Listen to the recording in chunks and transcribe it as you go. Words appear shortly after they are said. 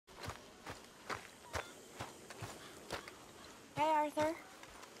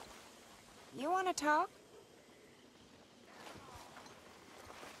to talk?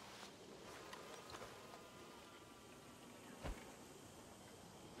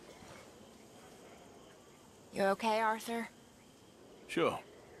 You okay, Arthur? Sure.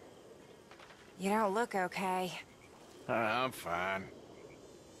 You don't look okay. I'm fine.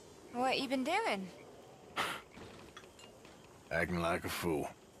 What you been doing? Acting like a fool.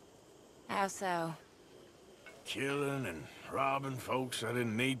 How so? Killing and robbing folks I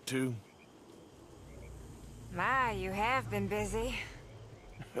didn't need to. My, you have been busy.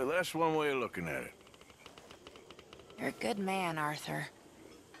 Well, that's one way of looking at it. You're a good man, Arthur.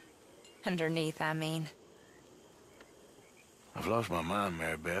 Underneath, I mean. I've lost my mind,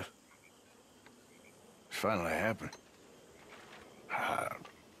 Mary Beth. It's finally happened.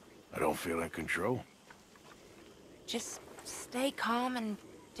 I don't feel in control. Just stay calm and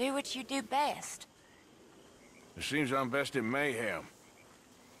do what you do best. It seems I'm best in mayhem.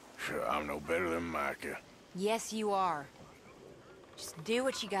 Sure, I'm no better than Micah. Yes, you are. Just do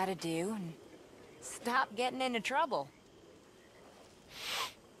what you gotta do and stop getting into trouble.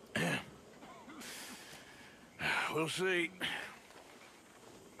 We'll see.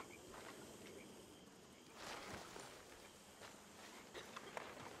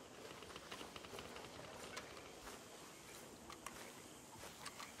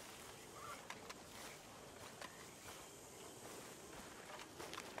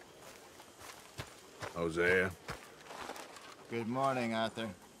 Hosea. Good morning, Arthur.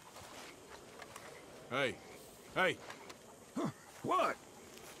 Hey. Hey. Huh, what?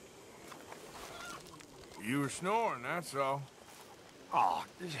 You were snoring, that's all. Oh,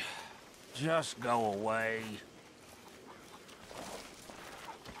 just go away.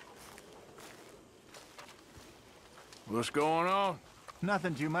 What's going on?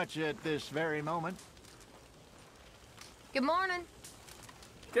 Nothing too much at this very moment. Good morning.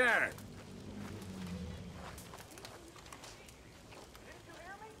 Karen.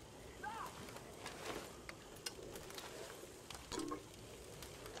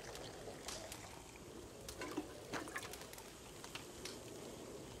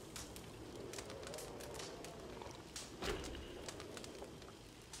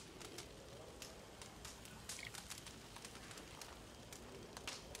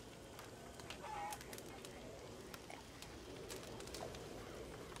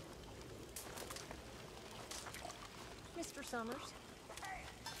 Mr. Summers.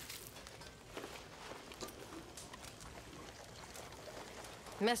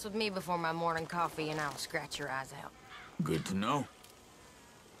 Mess with me before my morning coffee and I'll scratch your eyes out. Good to know.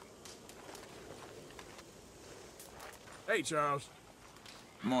 Hey, Charles.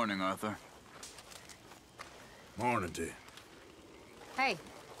 Morning, Arthur. Morning to you. Hey,